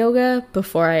doing yoga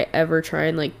before I ever try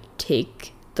and like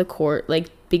take the course, like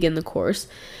begin the course.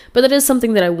 But that is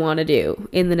something that I want to do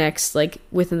in the next, like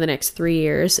within the next 3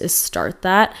 years, is start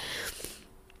that.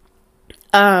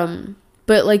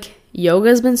 But like yoga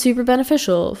has been super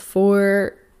beneficial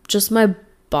for just my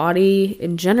body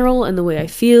in general and the way I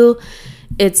feel.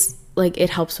 It's like, it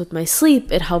helps with my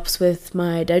sleep, it helps with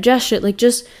my digestion, like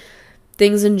just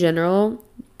things in general.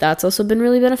 That's also been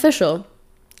really beneficial.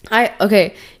 You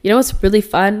know what's really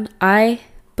fun? I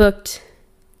booked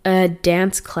a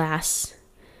dance class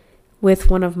with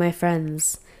one of my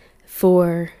friends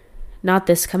for not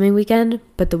this coming weekend,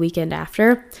 but the weekend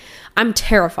after. I'm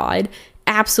terrified,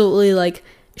 absolutely like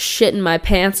shitting my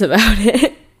pants about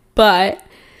it, but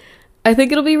I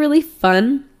think it'll be really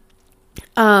fun.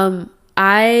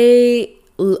 I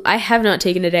have not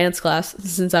taken a dance class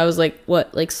since I was like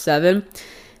 7,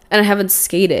 and I haven't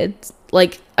skated.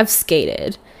 Like, I've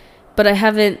skated, but I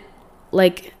haven't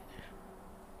like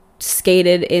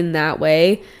skated in that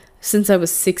way since I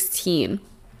was 16.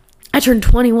 I turned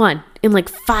 21 in like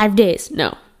 5 days.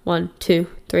 No, 1, 2,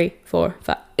 3, 4,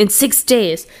 5. In 6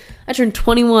 days, I turned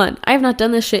 21. I have not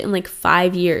done this shit in like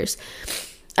 5 years.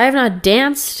 I have not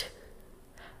danced.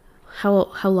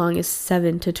 How long is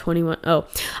 7 to 21? Oh,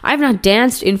 I have not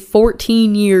danced in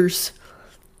 14 years.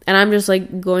 And I'm just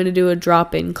like going to do a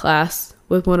drop-in class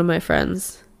with one of my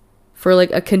friends for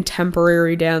like a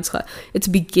contemporary dance class. It's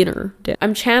beginner.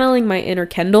 I'm channeling my inner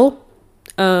Kendall.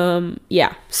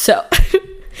 Yeah. So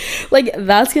like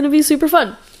that's going to be super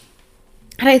fun.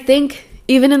 And I think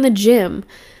even in the gym,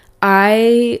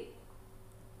 I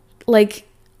like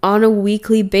on a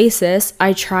weekly basis,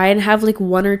 I try and have like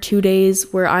 1 or 2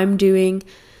 days where I'm doing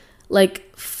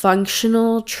like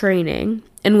functional training.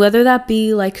 And whether that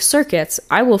be like circuits,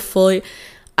 I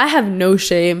have no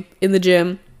shame in the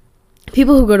gym.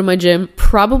 People who go to my gym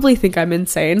probably think I'm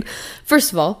insane.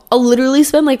 First of all, I'll literally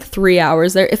spend like 3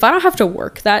 hours there. If I don't have to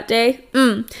work that day,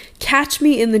 catch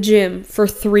me in the gym for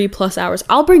 3+ hours.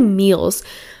 I'll bring meals.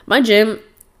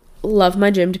 Love my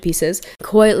gym to pieces.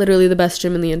 Quite literally the best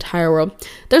gym in the entire world.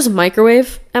 There's a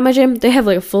microwave at my gym. They have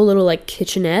like a full little like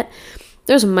kitchenette.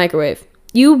 There's a microwave.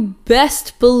 You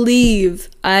best believe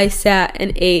I sat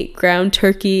and ate ground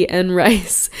turkey and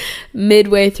rice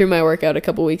midway through my workout a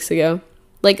couple weeks ago.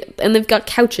 Like, and they've got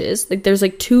couches. Like, there's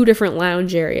like 2 different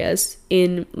lounge areas,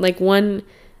 in like one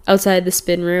outside the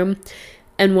spin room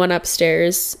and one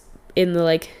upstairs in the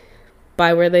like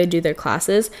by where they do their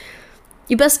classes.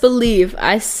 You best believe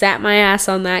I sat my ass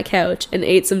on that couch and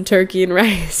ate some turkey and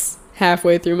rice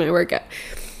halfway through my workout.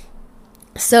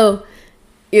 So,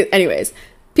 anyways,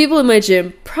 people in my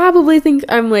gym probably think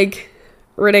I'm like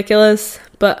ridiculous,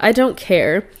 but I don't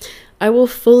care. I will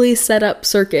fully set up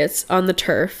circuits on the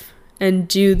turf and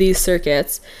do these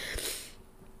circuits.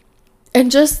 And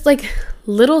just like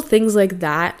little things like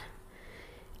that,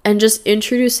 and just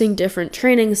introducing different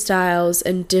training styles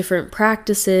and different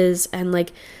practices and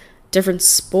like different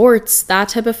sports, that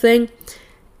type of thing,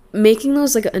 making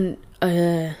those like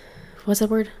what's that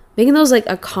word? Making those like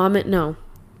a common, no.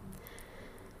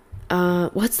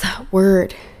 What's that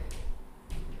word?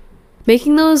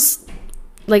 Making those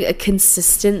like a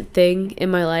consistent thing in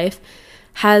my life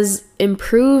has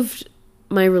improved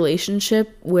my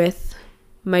relationship with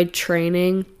my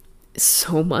training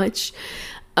so much.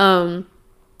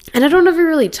 And I don't ever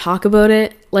really talk about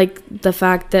it, like the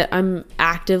fact that I'm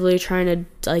actively trying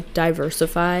to like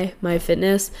diversify my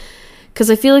fitness, because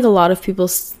I feel like a lot of people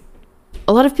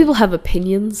have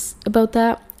opinions about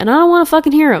that, and I don't want to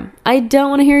fucking hear them. I don't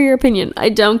want to hear your opinion. I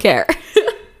don't care.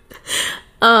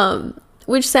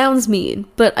 Which sounds mean,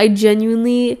 but I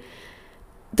genuinely,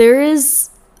 there is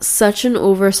such an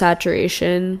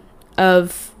oversaturation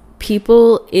of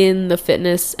people in the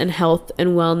fitness and health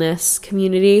and wellness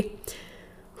community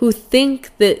who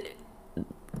think that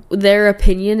their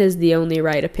opinion is the only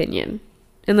right opinion.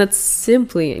 And that's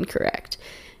simply incorrect.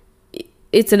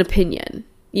 It's an opinion.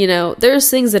 You know, there's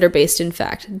things that are based in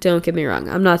fact. Don't get me wrong.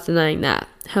 I'm not denying that.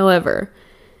 However,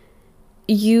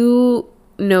 you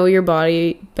know your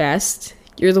body best.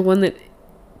 You're the one that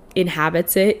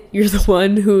inhabits it. You're the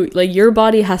one who, like, your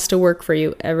body has to work for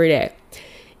you every day.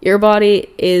 Your body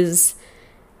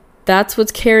that's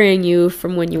what's carrying you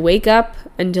from when you wake up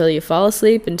until you fall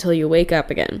asleep, until you wake up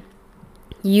again.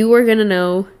 You are going to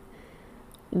know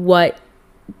what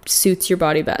suits your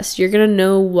body best. You're going to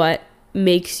know what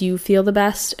makes you feel the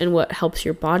best and what helps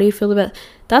your body feel the best.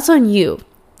 That's on you.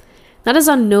 That is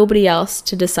on nobody else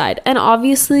to decide. And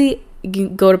obviously, you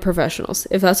can go to professionals.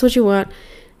 If that's what you want,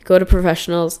 go to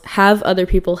professionals. Have other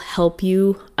people help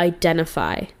you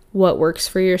identify what works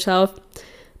for yourself.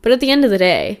 But at the end of the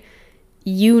day,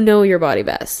 you know your body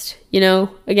best. You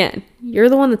know, again, you're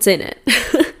the one that's in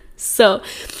it. So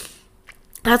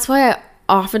that's why I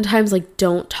oftentimes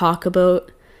don't talk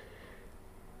about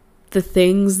the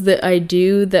things that I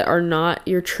do that are not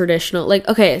your traditional,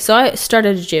 okay, so I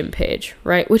started a gym page,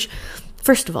 right? Which,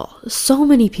 first of all, so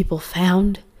many people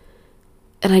found,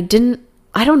 and I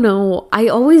don't know, I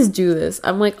always do this.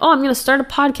 I'm like, oh, I'm going to start a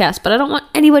podcast, but I don't want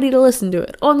anybody to listen to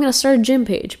it. Oh, I'm going to start a gym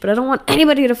page, but I don't want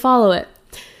anybody to follow it.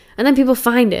 And then people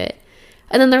find it,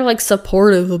 and then they're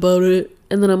supportive about it,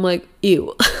 and then I'm like,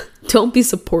 ew, don't be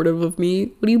supportive of me.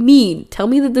 What do you mean? Tell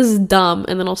me that this is dumb,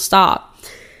 and then I'll stop.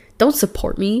 Don't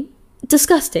support me.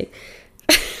 Disgusting.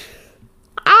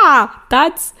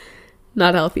 That's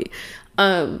not healthy.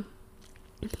 But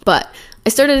I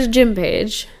started a gym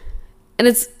page, and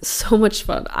it's so much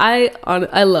fun. I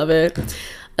love it.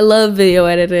 I love video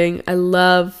editing. I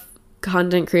love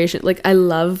content creation. I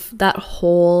love the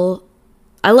whole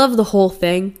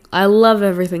thing. I love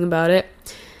everything about it.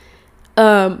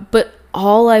 But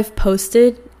all I've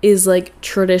posted is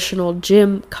traditional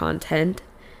gym content,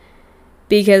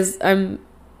 because I'm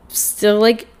still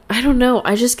I don't know,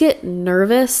 I just get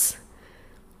nervous,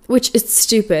 which it's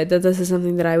stupid that this is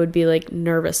something that I would be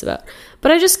nervous about,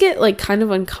 but I just get kind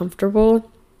of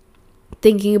uncomfortable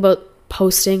thinking about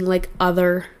posting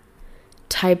other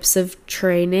types of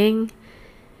training,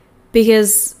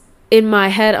 because in my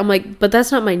head I'm but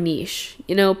that's not my niche.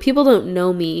 People don't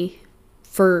know me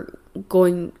for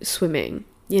going swimming.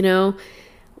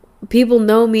 People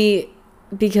know me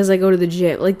because I go to the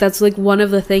gym. That's one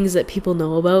of the things that people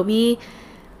know about me.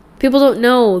 People don't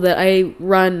know that I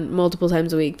run multiple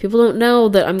times a week. People don't know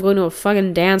that I'm going to a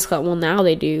fucking dance class. Well, now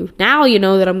they do. Now you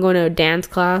know that I'm going to a dance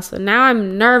class, and now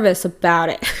I'm nervous about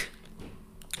it.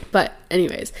 But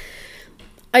anyways,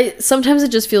 sometimes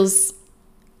it just feels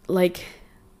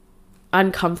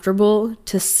uncomfortable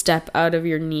to step out of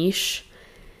your niche,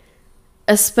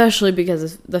 especially because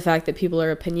of the fact that people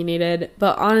are opinionated.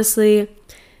 But honestly,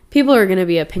 people are going to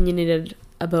be opinionated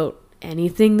about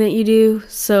anything that you do.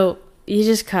 So you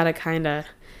just gotta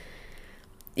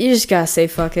you just gotta say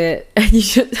fuck it. And you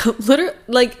should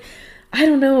literally, I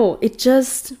don't know.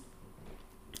 It's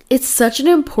such an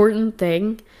important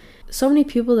thing. So many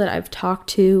people that I've talked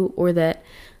to, or that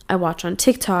I watch on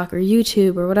TikTok or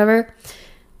YouTube or whatever,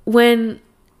 when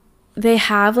they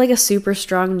have a super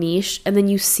strong niche, and then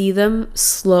you see them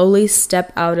slowly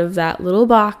step out of that little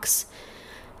box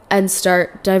and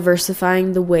start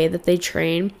diversifying the way that they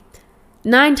train,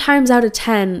 9 times out of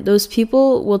 10, those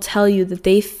people will tell you that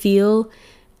they feel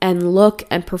and look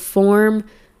and perform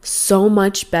so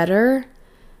much better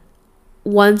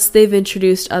once they've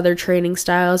introduced other training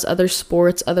styles, other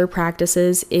sports, other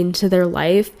practices into their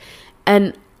life,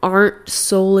 and aren't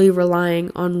solely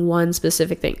relying on one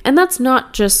specific thing. And that's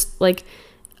not just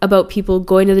about people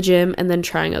going to the gym and then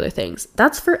trying other things.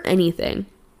 That's for anything.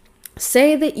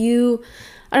 Say that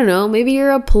I don't know, maybe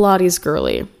you're a Pilates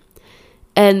girly,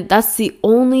 and that's the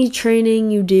only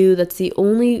training you do. That's the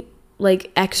only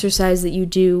exercise that you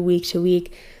do week to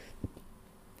week.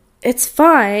 It's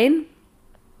fine,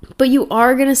 but you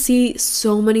are going to see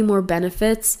so many more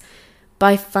benefits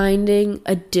by finding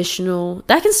additional,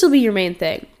 that can still be your main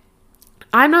thing.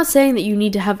 I'm not saying that you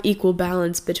need to have equal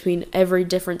balance between every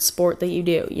different sport that you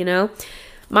do,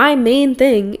 My main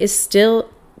thing is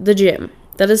still the gym.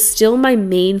 That is still my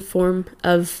main form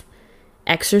of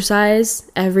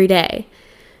exercise every day.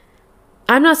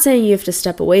 I'm not saying you have to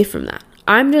step away from that.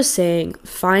 I'm just saying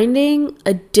finding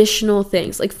additional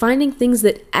things, finding things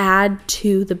that add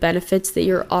to the benefits that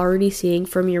you're already seeing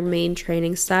from your main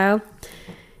training style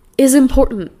is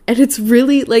important. And it's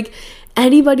really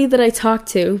anybody that I talk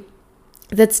to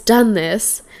that's done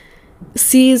this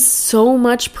sees so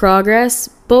much progress,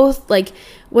 both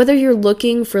whether you're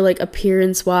looking for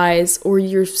appearance wise, or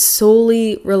you're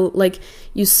solely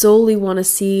you solely want to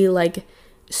see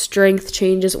strength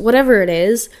changes, whatever it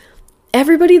is.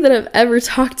 Everybody that I've ever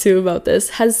talked to about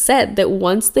this has said that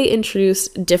once they introduce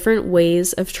different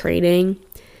ways of training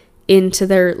into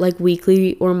their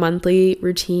weekly or monthly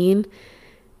routine,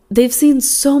 they've seen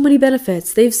so many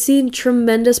benefits. They've seen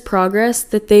tremendous progress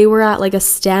that they were at like a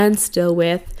standstill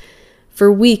with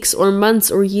for weeks or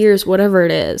months or years, whatever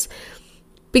it is.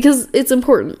 Because it's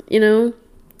important, you know?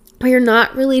 You're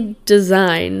not really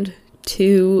designed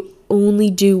to only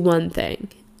do one thing,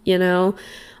 you know?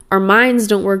 Our minds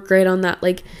don't work great on that.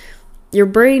 Like, your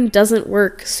brain doesn't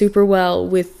work super well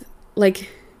with, like,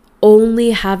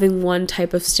 only having one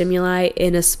type of stimuli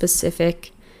in a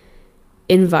specific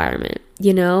environment,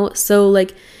 you know? So,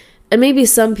 like, and maybe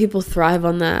some people thrive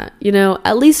on that, you know?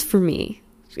 At least for me.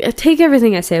 Take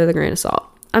everything I say with a grain of salt.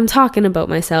 I'm talking about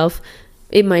myself.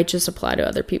 It might just apply to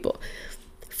other people.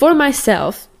 For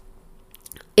myself,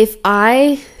 if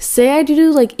I say I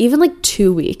do like even like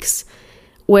 2 weeks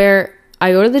where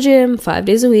I go to the gym 5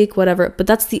 days a week, whatever, but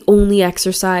that's the only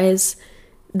exercise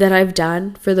that I've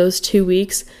done for those 2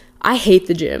 weeks, I hate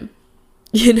the gym.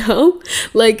 You know,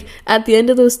 like at the end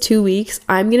of those 2 weeks,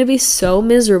 I'm going to be so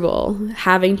miserable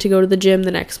having to go to the gym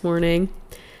the next morning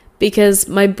because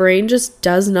my brain just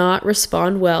does not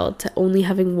respond well to only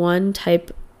having one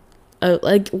type of,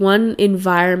 like one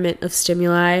environment of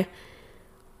stimuli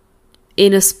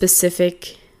in a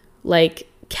specific like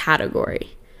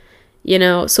category, you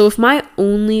know? So if my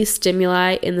only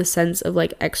stimuli in the sense of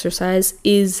like exercise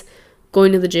is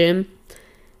going to the gym,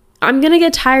 I'm going to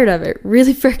get tired of it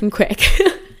really freaking quick.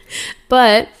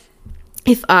 But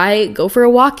if I go for a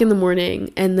walk in the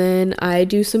morning and then I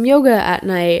do some yoga at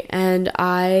night and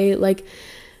I like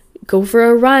go for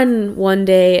a run one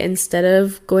day instead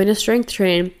of going to strength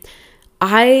train,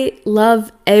 I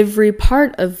love every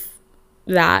part of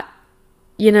that,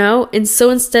 you know? And so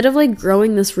instead of like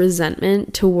growing this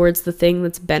resentment towards the thing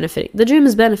that's benefiting, the gym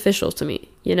is beneficial to me,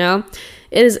 you know?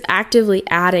 It is actively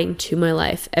adding to my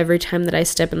life every time that I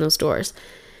step in those doors.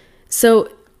 So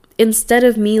instead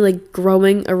of me like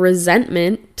growing a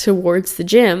resentment towards the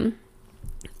gym,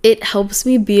 it helps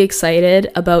me be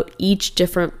excited about each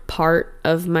different part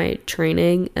of my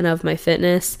training and of my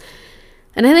fitness.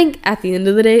 And I think at the end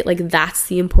of the day, like that's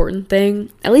the important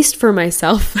thing, at least for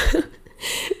myself,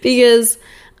 because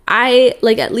I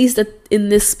like, at least in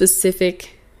this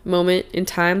specific moment in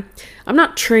time, I'm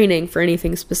not training for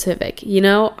anything specific, you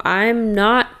know? I'm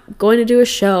not going to do a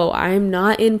show. I'm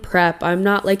not in prep. I'm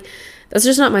not like, that's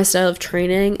just not my style of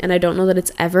training, and I don't know that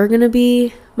it's ever going to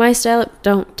be my style.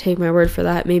 Don't take my word for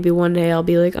that. Maybe one day I'll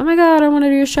be like, oh my God, I want to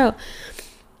do a show.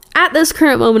 At this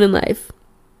current moment in life,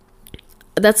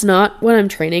 that's not what I'm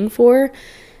training for.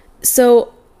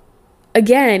 So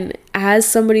again, as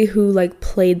somebody who like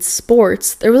played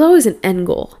sports, there was always an end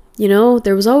goal, you know?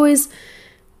 There was always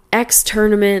X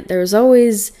tournament. There was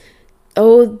always,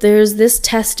 oh, there's this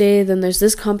test day, then there's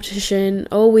this competition.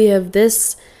 Oh, we have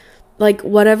this, like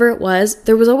whatever it was.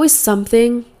 There was always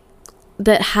something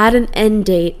that had an end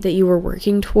date that you were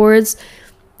working towards.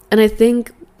 And I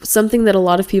think something that a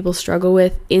lot of people struggle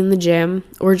with in the gym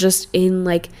or just in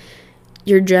like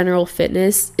your general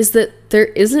fitness is that there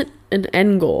isn't an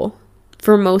end goal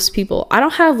for most people. I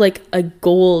don't have like a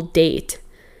goal date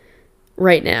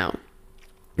right now.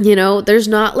 You know, there's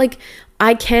not like,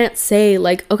 I can't say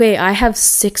like, okay, I have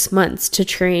 6 months to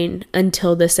train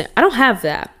until this. I don't have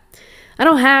that.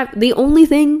 The only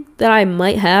thing that I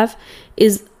might have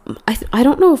is, I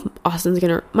don't know if Austin's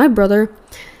gonna, my brother,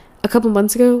 a couple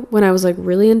months ago when I was like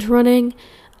really into running,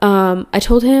 I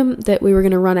told him that we were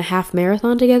going to run a half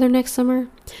marathon together next summer,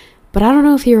 but I don't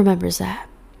know if he remembers that.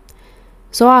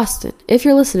 So Austin, if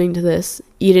you're listening to this,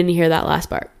 you didn't hear that last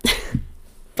part.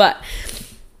 But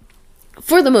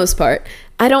for the most part,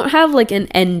 I don't have like an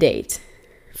end date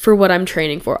for what I'm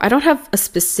training for. I don't have a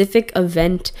specific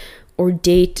event or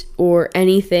date or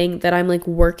anything that I'm like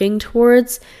working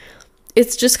towards.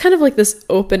 It's just kind of like this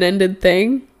open-ended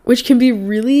thing, which can be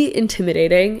really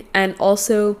intimidating, and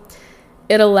also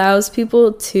it allows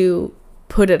people to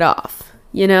put it off,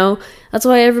 you know? That's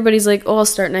why everybody's like, oh, I'll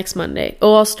start next Monday.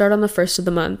 Oh, I'll start on the 1st of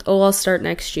the month. Oh, I'll start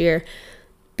next year.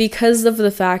 Because of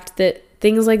the fact that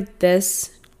things like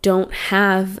this don't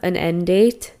have an end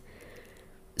date.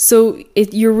 So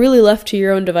you're really left to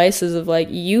your own devices of like,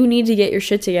 you need to get your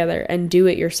shit together and do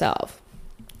it yourself,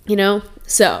 you know?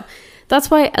 So that's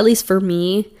why, at least for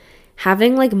me,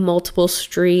 having like multiple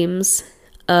streams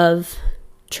of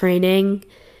training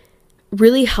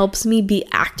really helps me be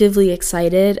actively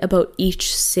excited about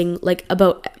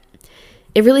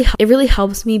it really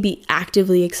helps me be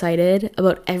actively excited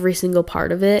about every single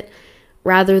part of it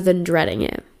rather than dreading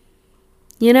it,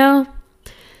 you know?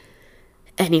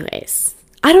 Anyways,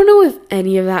 I don't know if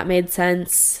any of that made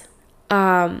sense.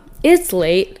 It's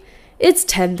late. It's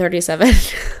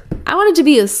 10:37. I wanted to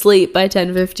be asleep by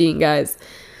 10:15, guys.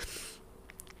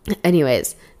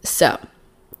 Anyways, so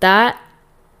that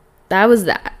that was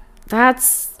that.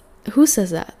 That's, who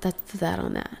says that? That's that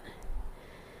on that.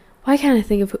 Why can't I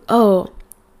think of who? Oh,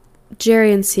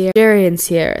 Jerry and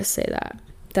Sierra say that.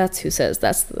 That's who says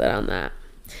that's that on that.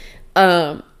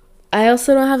 I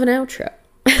also don't have an outro.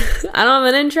 I don't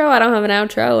have an intro, I don't have an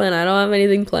outro, and I don't have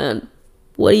anything planned.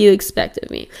 What do you expect of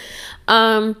me?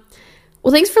 Well,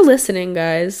 thanks for listening,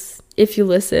 guys. If you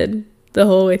listened the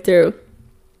whole way through.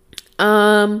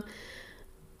 Go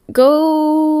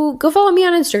follow me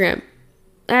on Instagram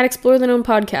at Explore the Known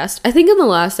Podcast. I think in the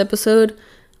last episode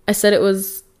I said it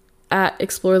was at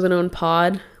Explore the Known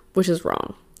Pod, which is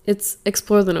wrong. It's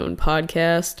Explore the Known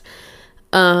Podcast.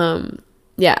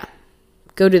 Yeah,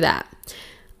 go do that.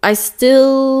 I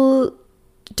still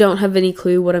don't have any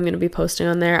clue what I'm going to be posting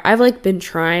on there. I've like been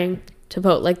trying to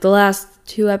post, like the last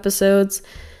 2 episodes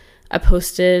I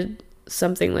posted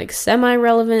something like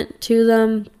semi-relevant to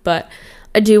them, but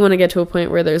I do want to get to a point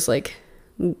where there's like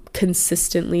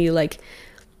consistently like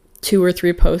 2 or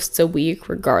 3 posts a week,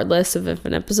 regardless of if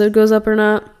an episode goes up or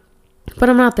not. But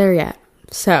I'm not there yet.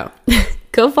 So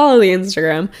go follow the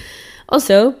Instagram.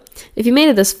 Also, if you made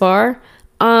it this far,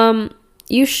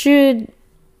 you should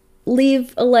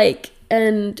leave a like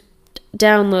and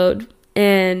download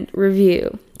and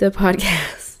review the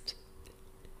podcast.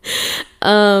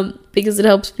 Because it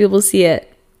helps people see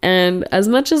it. And as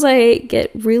much as I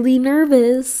get really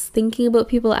nervous thinking about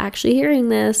people actually hearing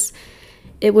this,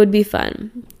 it would be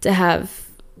fun to have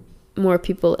more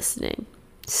people listening.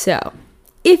 So,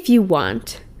 if you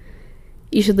want,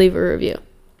 you should leave a review.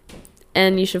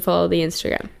 And you should follow the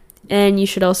Instagram. And you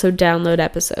should also download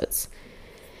episodes.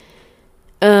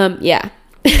 Yeah.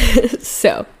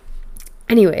 So,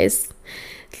 anyways,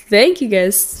 thank you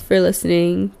guys for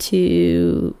listening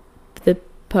to the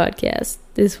podcast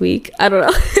this week. I don't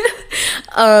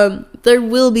know. There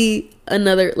will be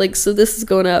another, like, so this is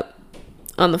going up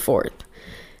on the 4th.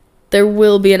 There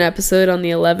will be an episode on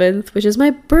the 11th, which is my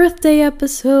birthday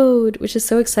episode, which is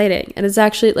so exciting. And it's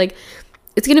actually like,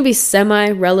 it's going to be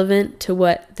semi-relevant to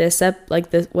what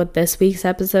what this week's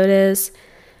episode is.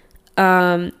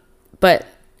 But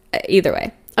either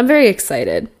way, I'm very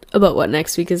excited about what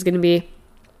next week is going to be.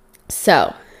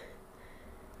 So,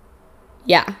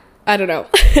 yeah, I don't know.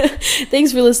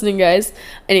 Thanks for listening, guys.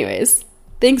 Anyways,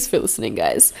 thanks for listening,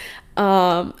 guys.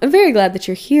 I'm very glad that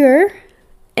you're here,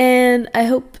 and I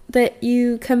hope that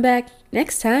you come back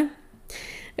next time.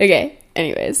 Okay,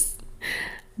 anyways,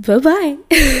 bye-bye.